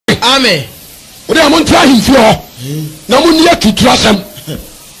Amen. Ode amontra himfie ho. Na munni atuturasem.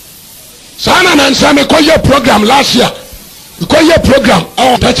 Sana na nsame koye program last year. Koye program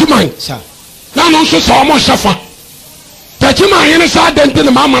Techiman. Sir. Na no so so mo shafa. Techiman yene sa dente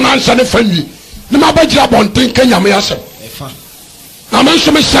na mama na nsa ne fanwi. Ne mabagira bonten Kenya me yasem. Efa. Na me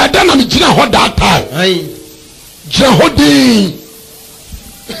so me sada na me gina ho that time. Ai. Gina ho din.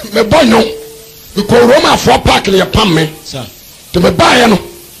 Me bonyo. We ko Roma for park le pam me. Sir. To me buy no.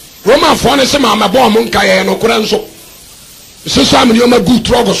 Roma for ne se ma bo mo nka ye no kora nso. Se so am ne o ma good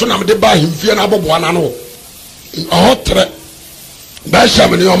trouble so na me de buy him fie na abobo ana no. Oh tre. Ba sha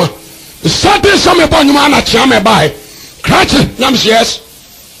me ne o ma. Saturday some boy you man achia me buy. Cratch nam yes.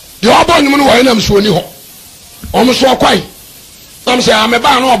 The obo nyum no wa na mso ni ho. Omo so kwai. Nam say am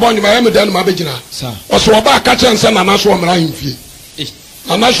ba na obo nyum ya me dan ma begina. Sir. O so oba ka chen se na na so omra him fie.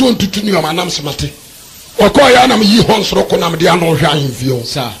 Ana so ntutu ni o ma nam se mate. O ko ya na me yi ho nsoro ko na me de ano hwa him fie.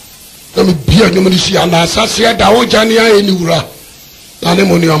 Sir. Na me bia nyum ni si ana asase da wo jane ya eni wura. Na ne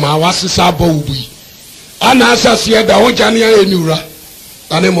mo ni o ma wasesa ba ubi. Ana asase da wo jane ya eni wura.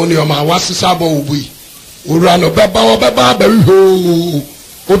 Ane moni o ma wasisa bo ubui ura no beba o beba ba ho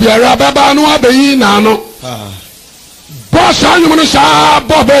obiara beba no abeyi na no boss anyu no sa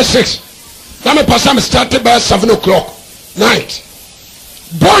bo be 6 na me pasa me start by 7 o'clock night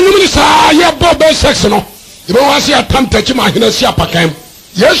bo anyu no sa ye bo be 6 no e be wasi atam Techiman hene si apakan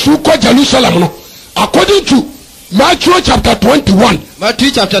Yesu ko Jerusalem no according to Matthew chapter 21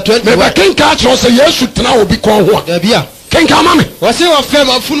 Matthew chapter 21 me ba ken ka cho say Yesu tena obi kon ho da bia kenka mame wase ofem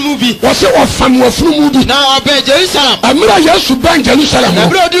afunu bi wase ofam afunu bi na obe Jerusalem amira Yesu ban Jerusalem na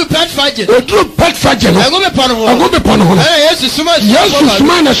bro do pet faje no agobe pono ho Yesu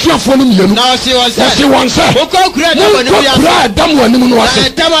suma na suafo no mienu na wase wonse ko kura dam wanim no wase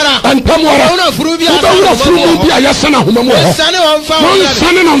antamara una furu bi a yasana homa mu ho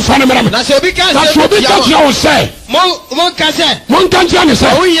sane no mfa ne mera na se obi ka o se mon kantia ne se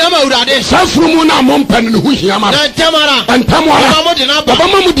o hiyama urade sa furu mu na mo mpa ne hu hiyama na tamara antamara baba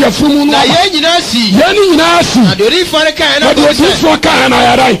mamu dia furu mu no na ye nyina si na dori fore kan na dori fore kan na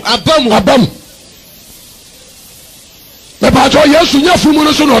ya dai abamu me ba jo Yesu nya furu mu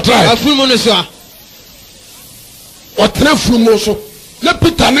no so no try afuru mu no so o tena furu mu so na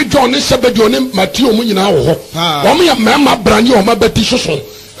Peter ne John ne Sebedi ne Matthew mu nyina wo ho wo me ya mama branye o ma beti soso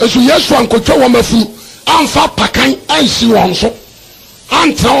esu Yesu ankotwa wo mafuru amfa pakan ansi won so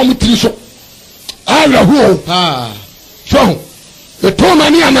antra wo mutiri so ala hu so the two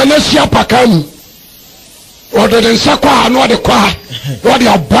many ananasia pakan o de nsakwa no de kwa o de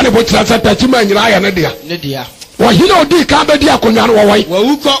abone bo tira Techiman nyina ya ne dia wo hina odi ka be dia konwa no wo wai wo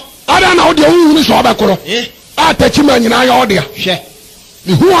wuko ada na o de hu ni so obekoro Techiman nyina ya o de hwe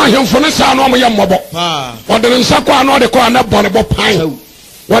ni hu ahemfo ne sa no mo ye mmobo o de nsakwa no de kwa na bone bo pan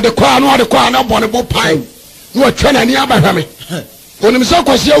wo de kwa no de kwa na bone bo pan no atwa na ni abahwame onim sa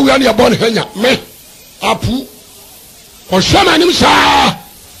Akwasi Awuah ne bone hanya me apu o shama nim sa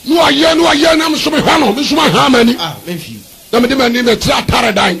no aye na mso me hwa no me suma ha mani memfi na me de mani me tra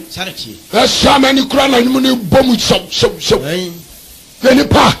paradigm sareki e shama ni kura na nim ne bomu so ni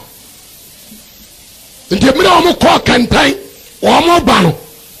pa ndi me na mo ko kantan o mo ba no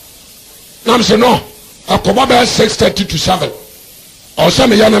na me se no akoba be 6:30 to 7 o se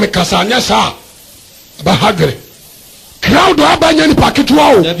me ya na me kasa anya sa ba hagre crowd abanya ni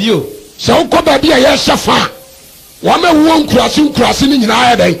paketuwa o da bio se o ko ba bia ye shafa wama wo nkurase ni nyina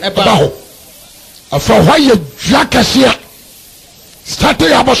ya dai ba ho afa hwa ye dwakasia start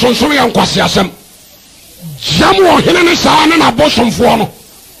ya bosonso ya nkwase asem jam wo hene ne sa na bosonfo no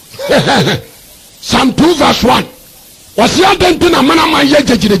Psalm 2 verse 1 wasi adenti na mana man ye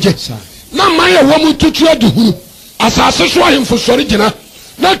jejireje na man ye wo mututu aduhuru asase so ahemfo sori gina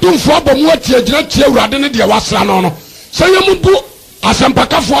na tumfo abomu atie gina tie urade ne de wasra no no seye mbu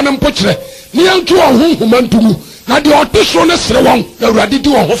asempakafo ne mpokire ne yantu ohunhuma ntumu na de oteso ne sere won urade di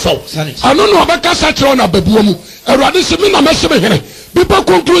won ho faw ano no obeka sa kire na babuo mu urade se me na mesebe hene bipa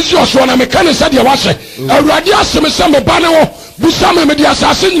conclusion so na me kan se de wase urade aseme se me ba ne wo busa me de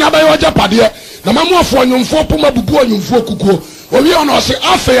asase nyina ba yo japade na mamuafo nyumfo poma bubu nyumfo kukuo owi ono se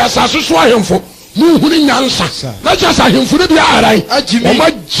afa ya asase so ahemfo mu huni nyansa na jasa ahemfo ne bia arai o ma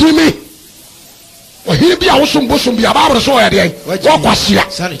jimi o hi bia wo sombo bia ba abro so ya de wo kwasia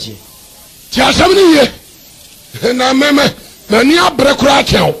ti asem ni ye na meme na ni abre kura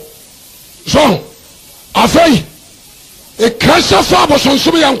chen so afai e kasa fa bo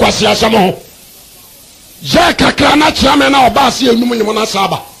sonso ya nkwasia asem ho je kakra na chiame na oba se enum nyimo na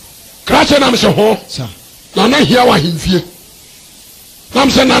saba krache na mse ho na hia wa himfie na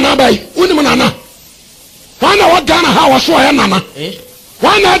mse nana bai unim nana wana wa Ghana ha wa so ya nana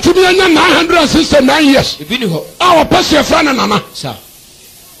One night to be 969 years. Our person friend and Nana. Sir.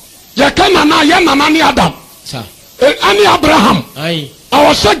 Yakanana, Yanani Adam. Sir. Any Abraham. Aye.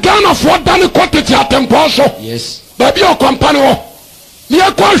 Our second of what Danny quantity at Temposo. Yes. Baby or company.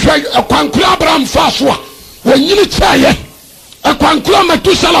 Near Quankra Abraham Faswa. When you try a Quankra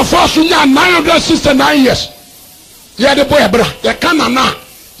Metusala Fasunya 969 years. Yeah, the boy, bra. Yakanana.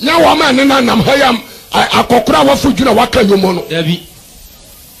 Now, man, and I'm Hayam. I kokura wa fujuna waka yomono. Debi.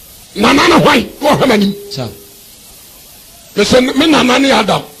 Nanana why? What how many? Sir. Listen, me nanani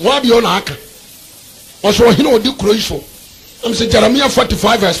Adam. What be on aka? Also, he know the Croatian. I'm saying Jeremiah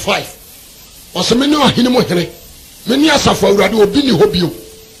 45 verse 5. Also, me know he mo hene. Me ni asafo awurade obi ni hobio.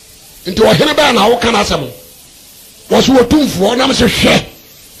 Nti wo hene ba na wo kana asem. Was wo tumfo na me se hwe.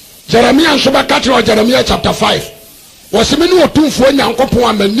 Jeremiah nso ba katre o Jeremiah chapter 5. Was me no tumfo nyankopon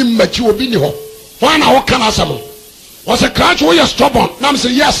amanim machi obi ni ho. One hour can answer. Was a crash where you're stubborn. Now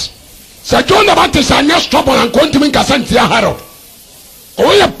say yes. So John the Baptist and you're stubborn and going to make a sense here, Harold.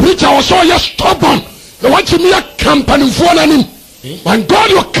 Oh, your preacher was so you're stubborn. They want you to be a company for him. When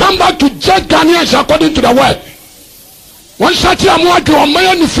God will come back to judge Ghanaians according to the word. One shot you more to a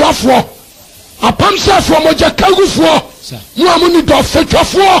man if you're for a pamsa from a Jackagu for Muamuni do fake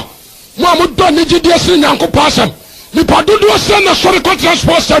for Muamudo Nijidias in Yanko Passam. Nipadudu send a sorry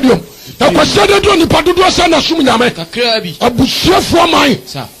transport stadium. Akwasade do ni padodo asa na sum nyame kakra bi abusuafo man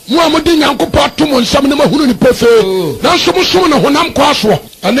mu amode nyankopɔ atom nsam na mahunu ni pefe na sum no honam kwa so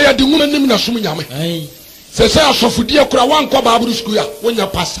ana ya de nwuma nim na sum nyame sese asofudi akura wankɔ bible school ya wonya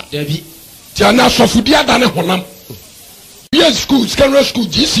pastor dabi ti ana asofudi ada ne honam yes school secondary school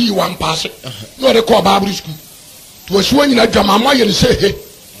GC one pass no de call bible school to asuwa nyina dwama ma ye ne se he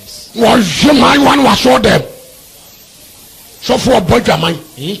wo jema wan wa so dem so for bodwaman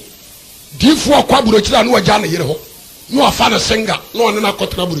Diffo kwa burochira no waja na yere ho no afa na senga no one na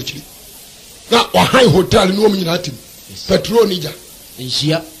kotena burochiri na o high hotel no om nyina tim petrol nija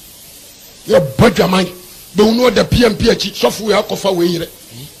enhia ye bodwaman be uno da PMP achi sofo ya kofa we yere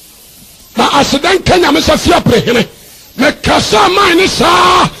na accident Kenya me safia prehene me kasa man ni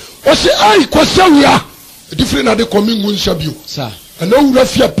sa o se ai kwasawia different na de coming mun sabio sa na wura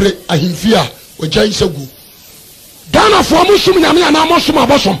fia pre ahimfia o jan sagu Dana for musum nyame na amosom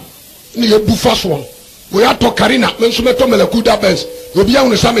abosom ni ebufa so we ato Karina menso meto Melakuda Benz obi ya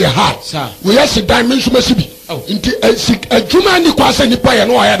unsa me ha we yes dan menso masibi nti adwuma ni kwase ni pa ye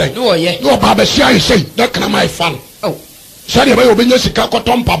no ya dan no ba ba sia sei da kana mai fan sari ba obenya sika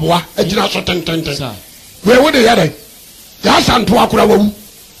kotom paboa agina so tententen we wo de ya dan ya santo akura wawu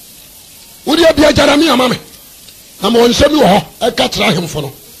odi abia Jeremiah mame na mo nsemi wo ho e ka tra hemfo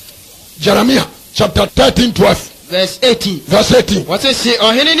no Jeremiah chapter 13:12 verse 18. Verse 18. What is it?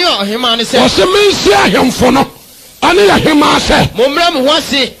 Oh, hene ni oh hemane se. What's the mean say hemfo no? Ani ya hema se. Momra mo ho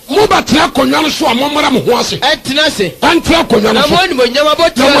ase. Mo batena konwa no so a momra mo ho ase. Etena se. Antra konwa no so. Na mo ni mo nyama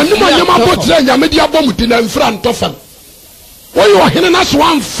botre. Na mo ni mo nyama botre nyame di abom di na mfra ntofam. Wo yo hene na so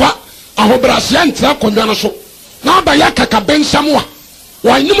amfa ahobrase antra konwa no so. Na ba ya kaka bensam wa.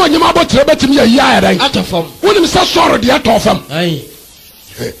 Wa ni mo nyama botre betimi ya ya ran. Atofam. Wo ni me sa soro de atofam. Ai.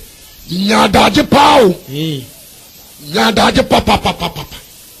 Nya daje pawo. Nyadaje papa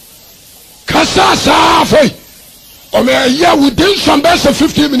kasa foi o me ya within some best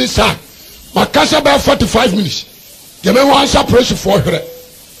 15 minutes sir makasa about 45 minutes the me wan answer praise for here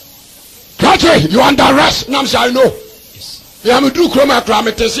Kache you under arrest nam say I know yes ya me do kroma kra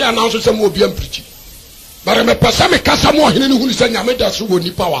me tese announce say mo obi am preach but me pesa me kasa mo hene ni hunu say nyame da so woni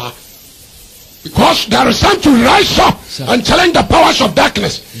power because there is something to rise up and challenge the powers of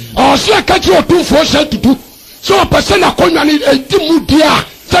darkness or see a catch you 247 to do. So a person a konya ni dimudia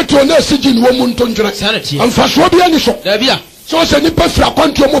that you na siji ni wo munto ndwena amfaso bia ni so da bia so se ni pafra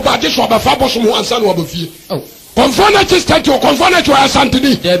kwantu mo ba de so ba fa boso mo ansa no abafie konfona che state o konfona che asante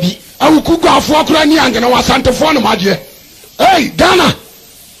ni da bi awukugu afo akura ni angena wasante fo no maje hey Ghana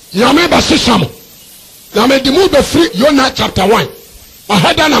nyame ba sesam nyame di mu be free Jonah chapter 1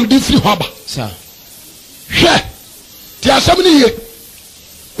 ahada nam di free hoba sa hwe ti asam ni ye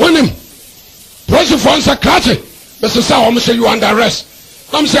wonim Pressure for answer Kache. Mr. Sa, I'm say you under arrest.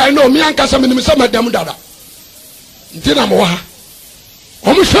 I'm say I know me and Casa Minimisa Madame Dada. Dina Moha.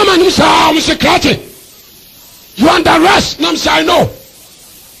 I'm sure man, I'm say Kache. You under arrest. I'm say I know.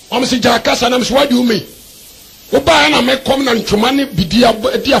 I'm say Jackas and I'm say what do you mean? Oba and make come and Chumani Bidia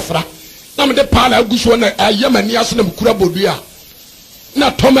Diafra. I'm the Pala Gushwana Yamani Asanam Kurabodia. Na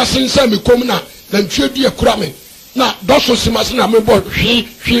Thomas and Sammy Comuna, then Chudi Kurame. Na doso simasi na mebo hwi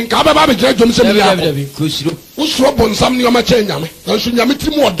nka baba be gire dwom sem ya usuro bonsam ne o ma chenya me na so nyame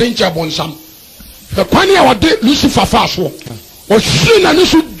tiri mu odenche bonsam e kwani a ode Lucifer fa so ɔhye n'ani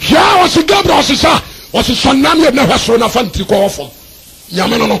so dwa ɔse Gabriel ɔsesa ɔse sɔnam yɛ na hwɛ soro na fa ntiri kɔ wɔfam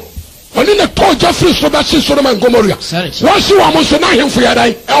nyame no ɔne ne tɔɔ gya firi soro bɛhye Sodom and Gomorrah wɔhye wɔ mo nso na ahemfo yɛ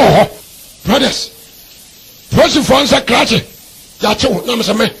dan ɛwɔ hɔ brothers polisifoɔ nsɛ krakye yɛakye na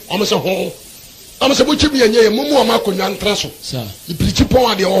mesɛ me ɔmo sɛ ho ɔmo sɛ mokyi miɛnyɛ yɛ momu ɔma akonnwa ntra so ibirikyi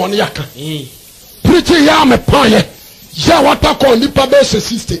pɔn adeɛ wɔwɔ ne yɛaka pirikyi yɛ a mepɔnyɛ yɛ wɔta kɔɔ nnipa bɛɛsɛ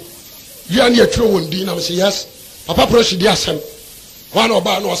 60 wia ne yɛtwerɛ wɔn din na mesɛ yes papa prɔhye di asɛm hɔ na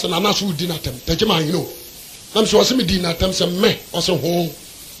ɔbaa na ɔsɛ nana so wodi n'atɛm Techiman ahene o na mesɛ ɔsɛ medi n'atɛm sɛ me ɔsɛ ho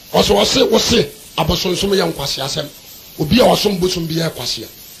ɔsɛ wɔse abosonsom yɛ nkwase asɛm obi a ɔsom bosom bi yɛ kwasea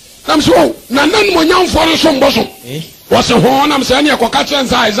na mesɛ o nana nomonyamfoɔ no som bosom wɔse ho na mesɛ ɛne ɛkɔka kyerɛ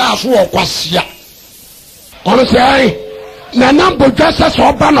nsa Isaiah so wɔ kwasea ɔno sɛ ɛn nana bodwa sɛ sɛ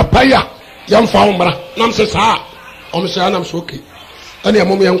ɔba nɔpa yi a yɛmfa wo mmara na mesɛ saa ɔno sɛ ɛna mesɛ okay ɛne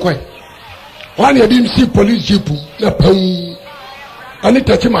ɛmom yɛnkɔe ɔne yɛde msi police jeep na pam ɛne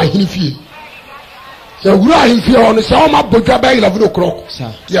Techiman ahene fie sɛ wura ahemfie hɔ no sɛ ɔma bodwa bɛyɛ 11 o'clock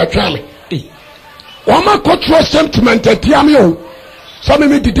yɛtwa me ɔma cultural sentiment atia me o sɛ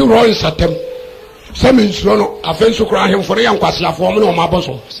me didi rɔ nsatɛm sɛ me nsuro no afei nso koraa ahemfo no yɛ nkwaseafoɔ mo ne ɔma abɔ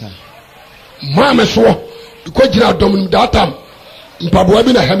so maa me soɔ kɔ gyina dɔm no daatam mpaboa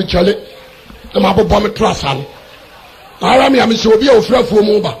bi na ha me kyɛle na mabobɔ me toro asa no ara me a me sɛ obi a ɔfiri afuo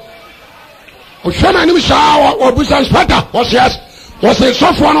mu ba ɔhwɛ me anim saa ɔbusa inspector wɔsɛ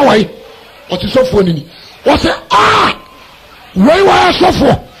sɔfoɔ no wɔyi ɔte sɔfoɔ no ni wɔsɛ wei wɔyɛ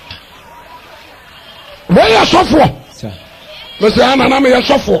sɔfoɔ wɔyɛ sɔfoɔ mesɛ anana meyɛ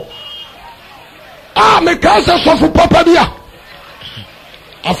sɔfoɔ mekaa sɛ sɔfo papa bi a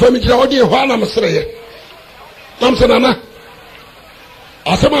afei megyina wɔde hɔ a na mesereyɛ nam sɛ nana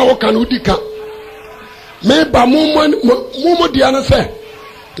asɛm a woka no wodi ka meba momo deɛ no sɛ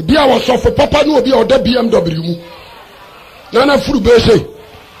bi a wɔsɔfo papa ne obi a ɔda BMW mu na furu bɛsɛ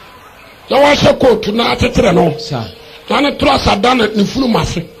na wɔhyɛ kootu na atetere no na ne toro asada ne funu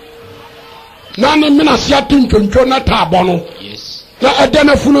mase na ne mena se ate ntwontwo na taabɔ no na ɛdɛ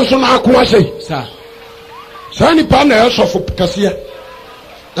na funu so na ako ahyɛ saa nipa na ɛsɔfo kɛseɛ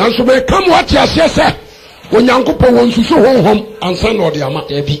nanso meka mo ate aseɛ sɛ Onyankopɔn wɔ nsuso honhom ansa na ɔde ama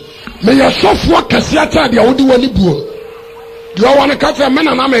meyɛ sɔfoɔ kɛseɛ kyɛ deɛ wode w'ani buo deɛ ɔwɔ no ka kyerɛ me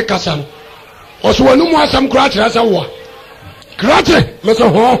na mekasa no ɔsɛ w'ani mu asɛm koraa kyerɛ sɛ woa krakye mesɛ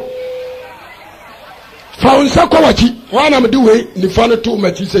hɔ fa wo nsa kɔ w'akyi hɔ na mede wei nifa no to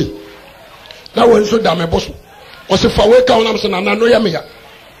m'akyi sei na wei nso da me bo so ɔsɛ fa wei ka wo nam sɛ nana no yɛ meya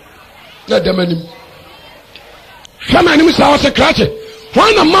na dɛm anim hwɛ me anim saa ɔsɛ krakye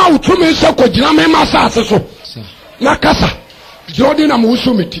hɔ na ma wo tumi sɛ kɔgyina me ma asase so na kasa gyina ɔde na mo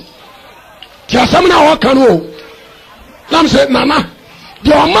woso me ti ti asɛm no a wɔka no o nam sɛ nana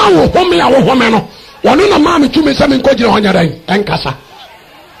deɛ ɔma wo home a wo home no wɔno na maa me tumi sɛ menkɔgyina hɔ nyɛ dɛn ɛnkasa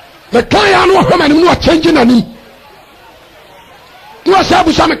meka yɛ no wɔhwɛ m'anim na wɔkyɛngye n'anim ne wɔsɛ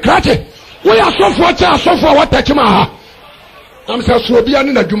abusa me krakye woyɛ asɔfoɔ kyɛ asɔfoɔ a wɔtɛkyema ha nam sɛ soro bia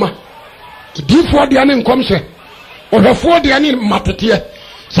ne n'adwuma diifoɔ deɛ ne nkɔmhyɛ ɔhwɛfoɔ deɛ ne mateteɛ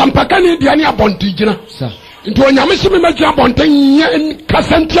sampakane deɛ ne abɔnten gyina nti onyame se me mɛgyina abɔnten nyɛ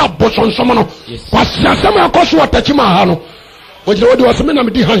kasa nti abosonsom no kwasi asɛm a ɛkɔ so wɔtɛkyema ha no wɔgyina wɔde wɔsɛ me na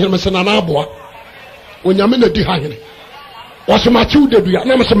medi ha hene mesɛ nana aboa onyame na di ha hene wɔsɛ makyew dadua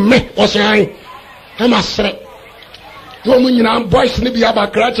na mesɛ me wɔsɛ han na masere na ɔmo nyinaa boys ne bi aba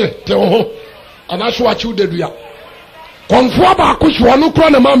krakye te wo ho anaso wakyew dadua kɔmfoɔ baako so ɔno kora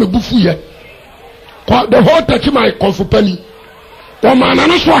na maa me bufu yɛ the whole Techiman kɔmfo pani wɔma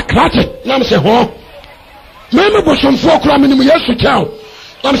nano so akrakye na mesɛ hɔ meme bosomfoɔ kora menim Yesu kyɛw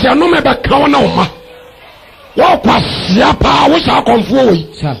na mesɛ ɛno mɛbɛka wo na wo ma wɔkwasia paa wo saa kɔmfoɔ wɔ yi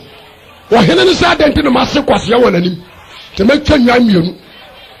wɔhene ne sɛ adɛnti no mase kwasia wɔ n'anim nti mɛtwa nnwa mmienu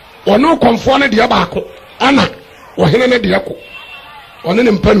ɔno kɔmfoɔ no deɛ baako ana wɔhene ne deɛ ko ɔne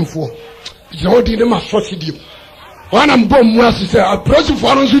ne mpanimfoɔ gyina wɔdi ne masɔ sidiem wana mbɔ mu ase sɛ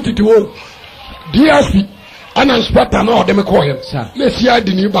apolisifoɔ no nso tete wɔ DSP ana inspector na ɔde me kɔɔ hɛm na esi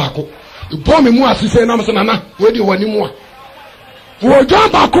adi ne baako bɔ me mu ase sɛ nam sɛ nana wɔdi wɔni mu a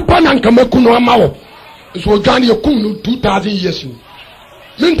wɔdwan baako pa na nkamaku no ama wɔ nso wɔdwan yɛ kum no 2000 years mu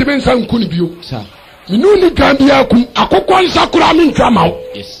mentimi nsa nku ne bio menu ne dwan bia kum akokɔ nsa koraa mentwa ma wo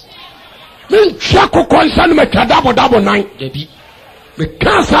mentwa akokɔ nsa no matwa dabodabo nan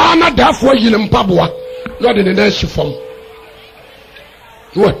meka saa na daafoɔ yi ne mpaboa na ɔde ne nan ahyi fam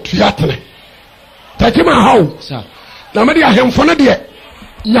na watua tene Techiman ha o na mede ahemfo no deɛ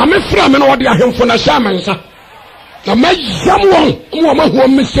nyame fra me na wɔde ahemfo no hyɛ me nsa na mɛyam wɔn ma mahu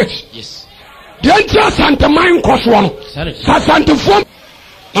wɔn mistakes deɛ nti asanteman nkɔ soɔ no sa asantefoɔ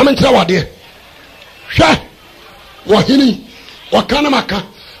na menkyerɛ wadeɛ hwɛ wɔhene wakana maka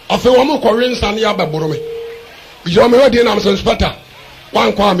afi wo mo ko rensa ne ababoro me bijo me wadi na am inspector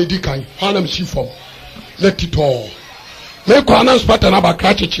wan kwa me dikan hanam si fom let it all me ko na inspector na ba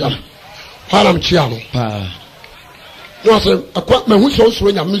kra chichia hanam chia no no say akwa me hu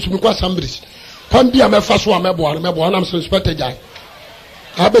so nya me sumi kwa assemblies kwan bia me fa so amebo hanam inspector jai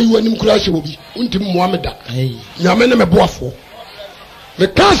abayi wanim kura hye obi untim muameda nyame ne meboafo me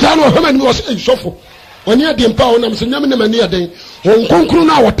kansa no hama ni wo sofo woni ade mpa wonam se nyame ne mani aden won konkru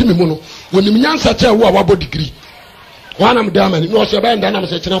na wotemi mu no wonim nyansa che wo a wabo degree wanam damani no se ba nda nam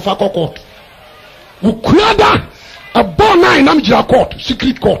se kina fa court ukuada abo nine nam gira court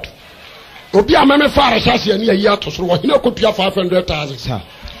secret court obi ameme fa arasase ani ayi atosoro wo hina kotua 500,000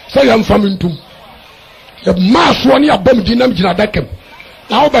 say am famintum e maso ni abam di nam gira dakam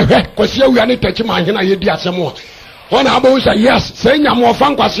na obehwe kwasi awia ne Techiman hena ye di asemo wana abo say yes say nyam ofa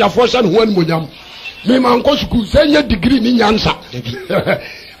nkwase afo no ani monyam me man ko school say nya degree ni nyansa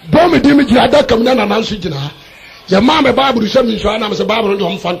bom di me gira dakam na nanso gina ya ma me bible say me so na me say bible ndo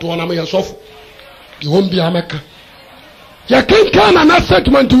mfanto na me ya sofo di hombi ameka ya kenka na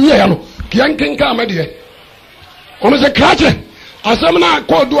statement wi ya no kenka amade o me say krache asem na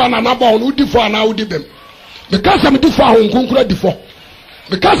ko do ana na ba no di fo ana udi bem me ka sam di fo ahon konkura di fo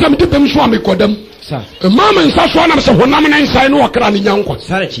me ka sam di bem so amekodam sa mama nsa so na me say honam na nsa no okra ni nyanko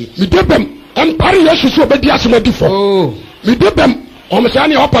sarechi me di bem empare yesu so obedi asem di fo me di bem o me say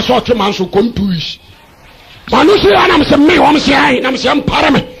ani opa so Techiman so kom 2 weeks manu se ana me say me o me say ai na me say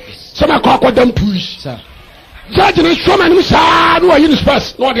empare me se me ko akodam 2 weeks sa judge ne so me ni sa no yi ni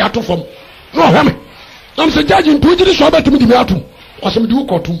space no de ato fom no hame na me say judge ntu jiri so betumi di me atum asem di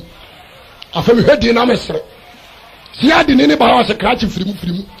ukotum afemi hedi na me sere si ade ne ba wa se krachi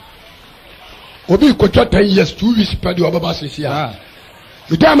firimu obi ko 10 years 2 weeks pa di obaba se si a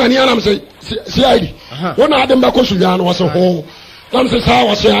idama ni ana me say si ade wona ade mba ko sunya no wase ho na me say sa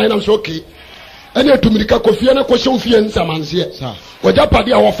wase ai na me say okay ene tumirika kofie na ko hye ofie nsamanse waja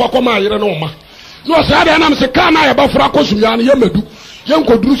pade a wofa ko ma yere no ma no se ade na me say kana ya bafra ko sunya no ye madu ye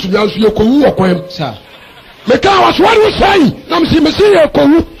nkoduru sunya so ye ko wu okwem sa me ka wa so wari sai na me say ye ko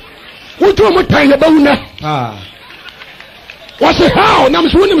wu wuto mo tan ye ba wuna wase how na me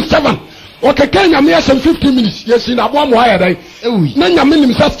say wonim 7 o ka kanya me 15 minutes yes na abo mo haya dai na nyame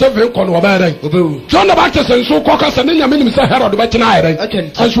nim sa 7 ko no ba dai John the Baptist so ko ka sa na nyame nim sa Herod ba kina haya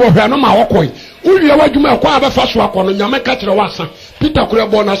dai anso hwa no ma wokoi uwie wadwuma ko aba fa so akono nyame ka kire wasa Peter kure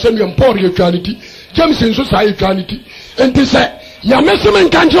bo na senu empor ye twaniti James nso sa ye twaniti enti se nyame se men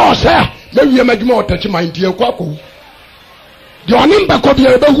kan je o se na wie madwuma o Techiman die ko akọ de onim ba ko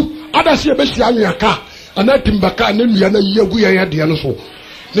bia ebehu adase e be sia anwia ka ana timbaka na nua na yegu ye de no so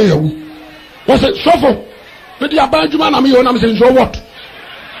na yawu wase sofo me dia ba adwuma na me yo na me se so what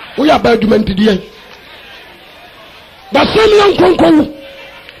wo ya ba adwuma ntidie ba se mi ankonko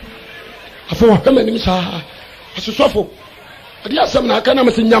afo wa kama ni sa asosofo ade asem na aka na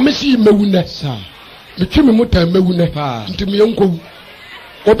me se nyame si mewune sa me twimi muta mewune ntimi yanko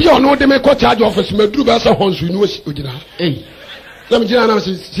obi ono de me ko charge office me duru ba sa honsu ni wosi ogina na me gina na me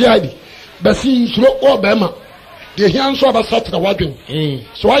se CID ba si nsuro o ba ma de hian so ba satra wadwen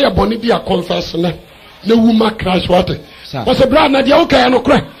so aya boni bi a confess na wuma crash water was a brand na de o ka no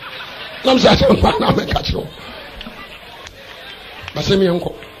kra na me se asem na me ka chiro ba se mi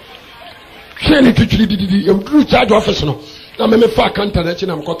yanko sheni tuchiri didi e duru charge office no na me fa kanta na chi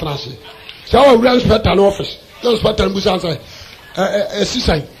na me ko trase sa wa wura inspector no office no inspector mbu sa say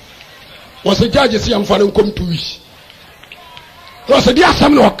sisai was a judge si am fa nkom 2 weeks was a dia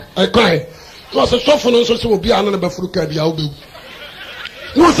sam no kai was a sofo no so obi an na ba furu ka bia obewu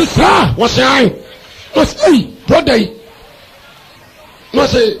no se sa was ai was ei brother no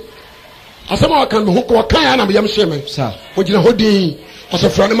se asama kan me hoko kan na me yam sheme sa wo gina hodin was a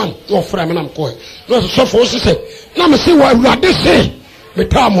frane man no fra me nam ko no se sofo so se na me se wa awurade se me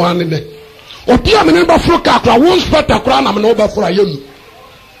taamo an ne obi a me ne ba furu ka akra won spectacular na me no ba furu ayenu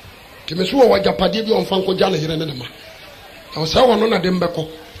ke me so wa japade bi on fan ko jana yire ne ma o sa wono na de mbeko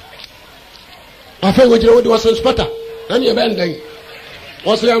afa wo jire wo de was spectacular na me be ndan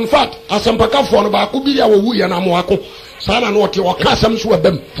was in fact asampaka fo no ba ko bi ya wo wu ya na mo ako sana no o ka asam so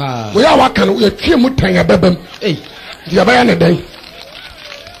abam wo ya waka no ya twie mu tan abam dia ba ya ne dan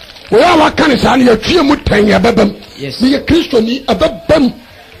wo ya waka ne sana ya twie mu tan abam ni Kristo ni abam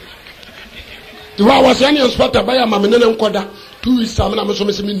wa wase ne spata ba ya ma menene nkoda 2 weeks am na me so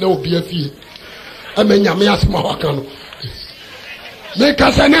me se mi na obi afie amenya me asema waka no me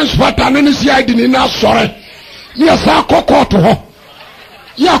ka se ne spata no ni CID ni na sore ni asa kokoto ho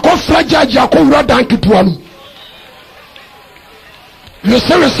ya ko frajaji akowura danketua no ye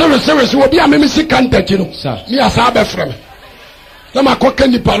sere obi a me si kantachi no ni asa be frem na makoka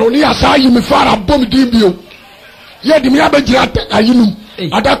nipa no ne asa yi me fara bom din bio ye di me abagira ayinum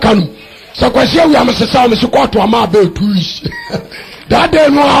adaka no sakwasi awia me sesa me sikoto ama ba 2 weeks that day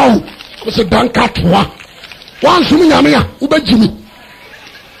no how me se danka toa wan sum nyame a ubagimi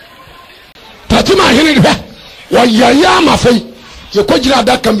Techiman hene de wa yaya ma fei ye kogira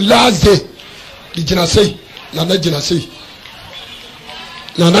adaka me last day di gina sei na gina sei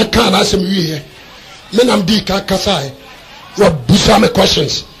na ka na asem wiye me nam di ka kasa e wa busa me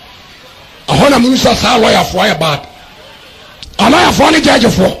questions ahona mu sa lawyer for ya bad lawyer for ni judge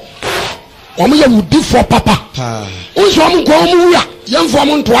for omo ye wudi for papa unso am ko omo wuya ye mfo am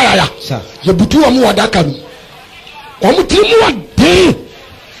nto aya ye butu omo wadaka no omo tiri mu wade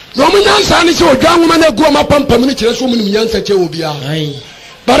no omo nyansa ni se odwa nwoma na gu omo pampam ni kire so omo nim nyansa che obi a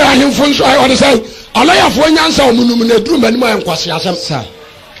bara ahemfo nso ai wode say lawyer for nyansa omo num na duru manim ay nkwase asem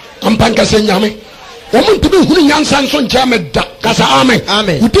ampanka se nyame woman to be hunu nyansa nso ncha meda kasa amen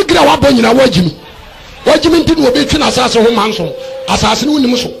utigira wabo nyina wajimi nti no be twe na asase ho manso asase ne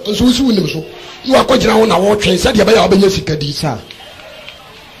wonim so nso wusi wonim so ni wakogina ho na wo twen se de ba ya obanya sikadi sa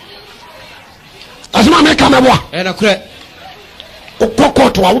asema me kamebo na kure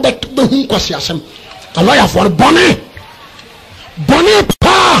okokoto wa wo be hu kwase asem lawyer for bone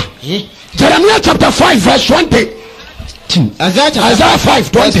pa Jeremiah chapter 5 verse 20 Isaiah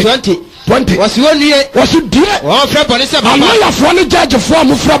 5:20 was you dear? Was you dear? Oh, Fred Bonissa, I'm not for the judge for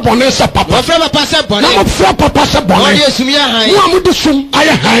Fred Bonissa, Papa. Fred Papa, Bonnet, Fred Papa, Bonnet, I'm with the sum. I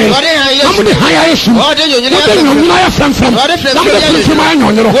am with the higher issue. Oh, then you know, I am from my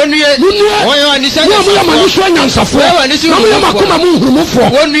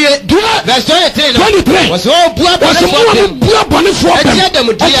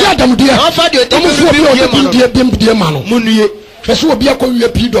own. First will be a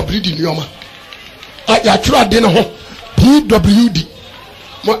PWD Nioma. I try dinner PWD.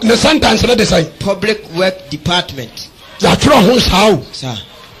 The sentence they say Public Work Department. Ya try house how, sir.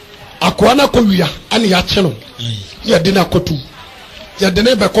 Akwana Korea and Yachano. Ya dinner kotu. Ya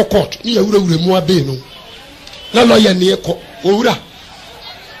dinner by court. Near Ura Beno. No lawyer near Ura.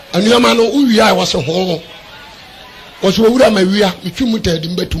 And your man Uya was a home. Was Ura Maria, which you muted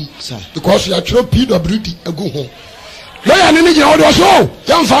in Betum, sir. Because you are true PWD a go home. Lawyer ni je odo so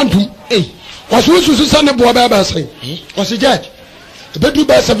yan fantum was we su send bo ba say was judge be do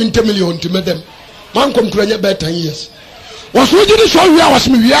ba 70 million to me them man kom kura nya be 10 years was we did so we was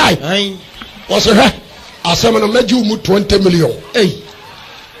me we ai was he asem no meji mu 20 million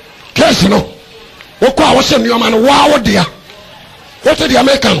case no wo ko a wo se no man wa wo dia what the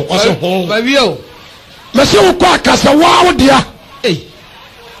American was ho ba wi o me se wo ko akasa wa wo dia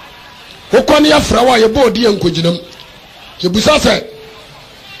wo ko ne afra wa ye bo dia nkoginam Jebusa say,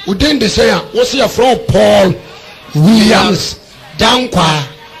 we didn't say, what's your from Paul Williams Dankwa?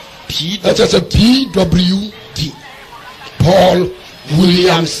 That's a PWD. Paul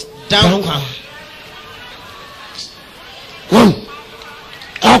Williams Dankwa.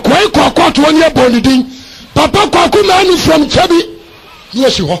 I quite caught 1 year bonding. Papa Kwaku from Chubby. You are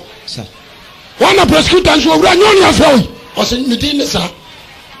sure, sir. One of the prosecutors will run on your phone. I said, Medina, sir.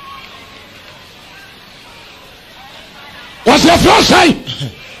 Was your first say?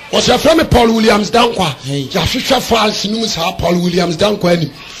 Was your friend Paul Williams Dankwa? Your future files news how Paul Williams Dankwa.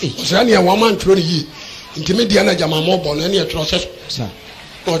 Was any a woman through the year? Intermediate Jama Mobile, any a process, sir.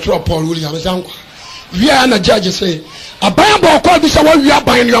 Or Paul Williams Dankwa. We are a judge say, a Bible called this one we are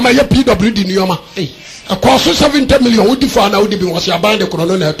buying your PWD Nioma. A cost of 70 million would define out the was your band the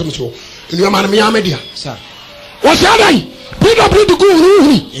Corona Tomso in your man Miamedia, sir. Was your name? PWD go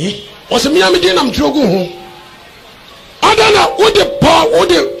was a Miamedian I'm true go home. I don't know what the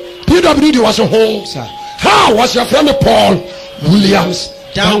PWD was a home, sir. How was your friend Paul Williams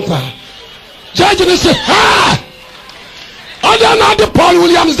Dankwa? Judge say, ha! I don't know the Paul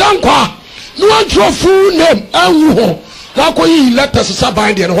Williams Dankwa. No one draw full name. Now go ye let us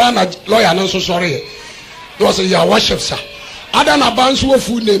bind and one lawyer no so sorry. It was a your worship, sir. I don't know bounce your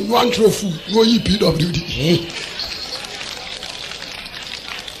full name, no one draw full, no ye PWD.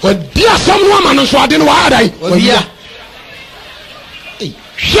 But dear some woman so I didn't know why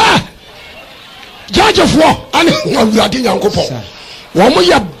sure. Judge of war and we are doing Uncle Paul. One more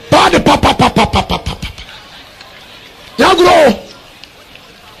bad papa. Now grow.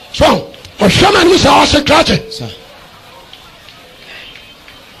 So, or shaman was our secretary.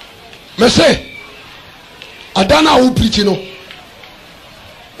 Messe, I don't know who preaching.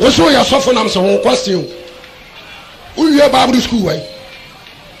 What's all your suffering? Some question. Who you have Bible school way?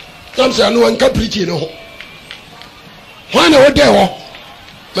 Some say no one can preach. Why no there?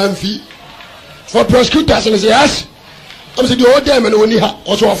 Manfi for prosecutors and say yes. I'm saying the old damn and only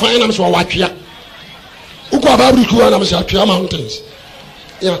also fine. I'm so watch ya. Uko ababri kuwa na msa Atria Mountains.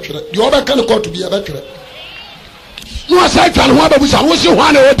 Yeah, the other kind of call to be a better. No aside from what was I was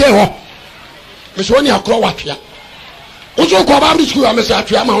one old day. Miss Wani Akro Watchia. Also, Kababri school, I'm Mr.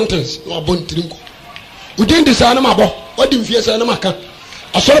 Atria Mountains, or Buntinko. We didn't decide on my boy. What didn't fear Sanamaka?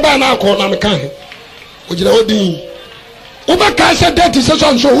 I saw by now called Namakan. Would you know the Ubaka said that is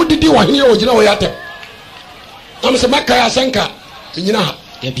so who did you want here? Would you know yet? I'm Mr. Makaya Sanka, you know,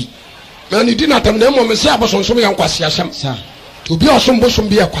 Debbie. Man, you did not have them on Messiah was on some young Quasia, sir. To be awesome, Bosom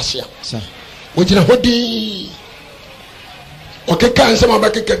be a Quasia, sir. Would you know what the okay, can some of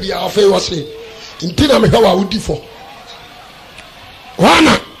the be our favor say? In dinner, I would do for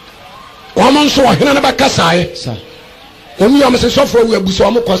Wana. Woman so I can never cast I, sir. When you are Mr. Software, we have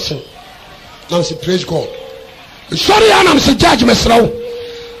some question. Now, say, praise God. Sorry, I'm Mr. Judge, Mr.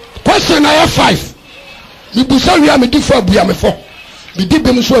 Question I have 5. You busa we am different we am for. Be deep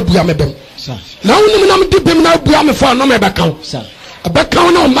in so we am them. Sir. Now we deep in now we am for no me back count. Sir. A back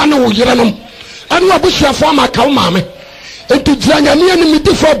count no man wo yerenom. Anu abusu for ma ka maame. Enti dzanya me ani me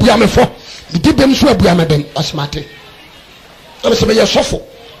different we am for. Be deep in so we am them. Asmate. Am se be yesofo.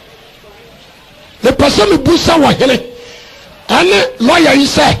 Le person me busa wo hene. Ane lawyer yi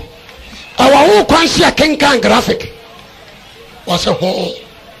say. Our own kwansi akenkan graphic. Was a ho.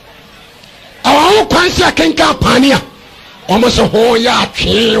 Our own kwansi akenkan pania. Almost a whole ya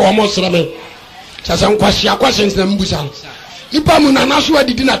tree, almost a man. Sasan Kwasi questions the Mbusan. Ipamuna Nasua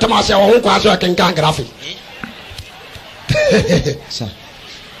did not tell us our own kwansi akenkan graphic.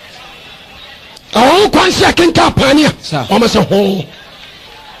 Our own kwansi akenkan pania. Almost a whole.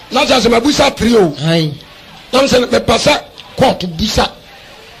 Not as a Mabusa trio. Nonsense the passa court to Busa.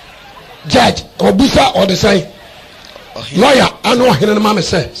 Judge or Busa or the say lawyer, I know him and mamma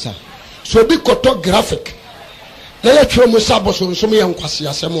say, so be cartographic. Na ya twa musabo so nso me yankwase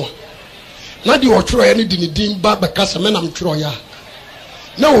asemo na de otworo ya ne di ne din ba bekasa me na mtworo ya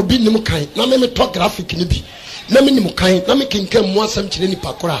na obi nim kan na me to graphic ni bi na me nim kan na me kenkan mu asam kire ni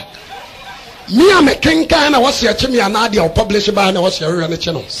pakora me a me kenkan na wose ya chemi ana de o publish ba na wose ya we ne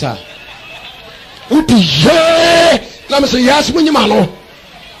che no sir uti je na me say yes mu nyima no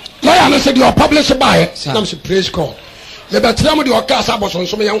na ya na say de o publish ba na me say praise God. Me betra mo de okasa boso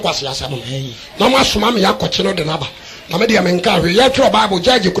nso me yankwase asem na mo asoma me yakoche no de naba na me de me nka hwe ya tro bible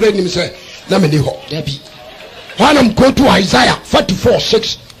judge kura nim se na me ni ho da bi wanam go to Isaiah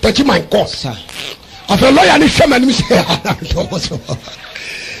 44:6 Techiman course sir afa lawyer ni hwe manim se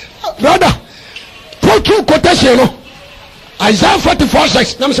brother protu quotation no Isaiah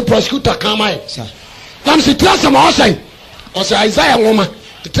 44:6 na me se prosecutor kamai sir na me se class ma say o se Isaiah woma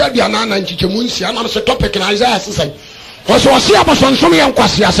te tell dia na nchichemu nsia na me se topic na Isaiah say was see about some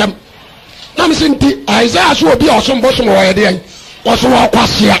Kwasi asem. Nam sinti Isaiah so obi osom bosom wo ye de was wo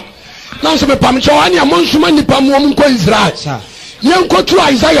Kwasi. Nam se me pam che wani amonsuma nipa mu nko Israel. Ye nko tu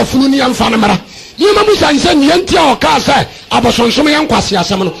Isaiah funu ni amfa na mara. Ye mamu sanse ni enti a oka say abosonsom ye Kwasi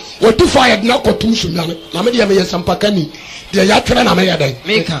asem no. Wo tu fire na kotum sumia no. Na me de me ye sampakani. De ya twere na me ye den.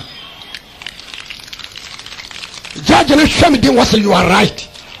 Meka. Judge no hwam din was you are right.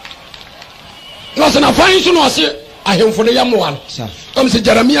 Was na fine so no say I am for the Yamuan. I'm saying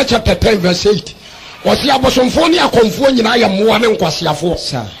Jeremiah chapter 10:8. Was the Abosomfo ni akomfo nyina ya moa ne nkwasiafo.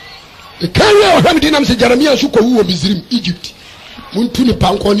 Sir. The carry of him dinam say Jeremiah su ko wu Misrim Egypt. Muntu ni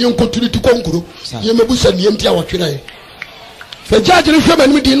panko ni enko tuni tikonkuro. Ye mebusa ni enti a wotwere. Fe judge ni hwema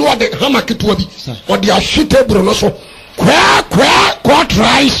ni di no ade hama keto bi. O de ahwete bro no so. Kwa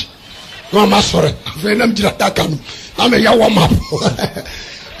tries. No ma sorry. Fe nam jira takanu. Ame ya wo map.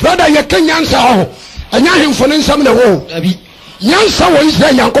 Brother ye kenyansa ho. Anya hemfone nsam na wo abi nyansa wo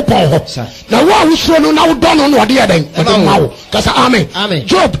Israel yankopon ho na wo awusuro no na wo dono no ode yeden ode mawo kasa amen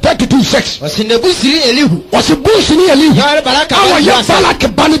Job 32:6 wasi nebusiri Elihu wasi busiri Elihu awo ya balak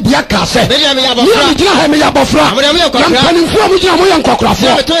bani bia ka se ni gina ha me ya bofra yampani fu mu gina mo yankokra fu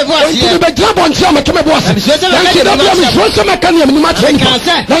e be gina bonchi am to me bo ase na se da bia me so se meka ni am ni ma trenka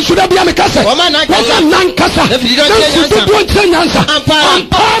na so da bia me kasa wasa nan kasa na se do bonchi nyansa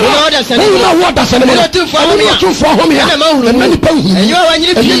wo da se ne tu fo ho me ya na ni pa hu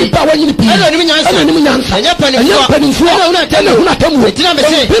ni pa wa nyini pi ana ni nyansa anya pani fu ana huna tamu pina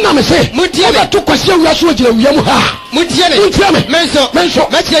me se mutie to kwase awia so gina wia mu ha mutie me menso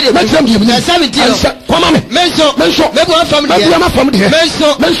metie de na sabiti kwama me menso mebu afam de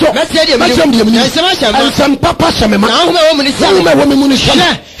menso metie de na sama shama sam papa shama na hu me wo mu ni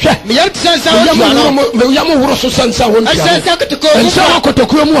shama me yam tsansa wo me yam woro so sansa wo ntia sansa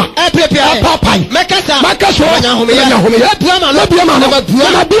kotoko mu a papa mekasa anya hu me biama no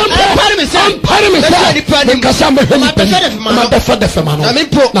na pare me say kasa me hwe ma befa de fema no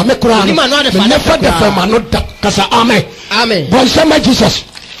na me kura no me nefa de fema no kasa amen bon sama Jesus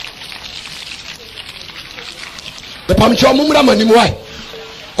the pamcho mumra manimu why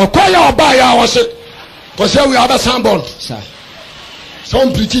okoya oba ya wo se ko se we aba sambon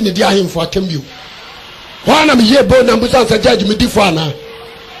some preaching the ahim for atembio wana me ye bo na mbusa sa judge me difo ana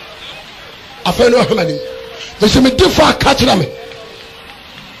afenu hamani me se me difo akachira me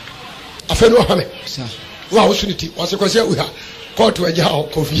afenu hame wa osuniti wase ko se we ha court we ja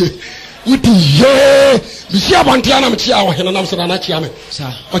okofie wuti ye bisi abontia na me chia wo hene na so na chia me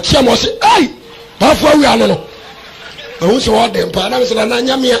o chia mo se ai ba fo we ano no o so o dem pa na so na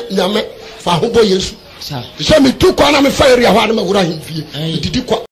nyame fa ho bo Yesu so me tu kwa na me fa area ho na me wura himfie didi kwa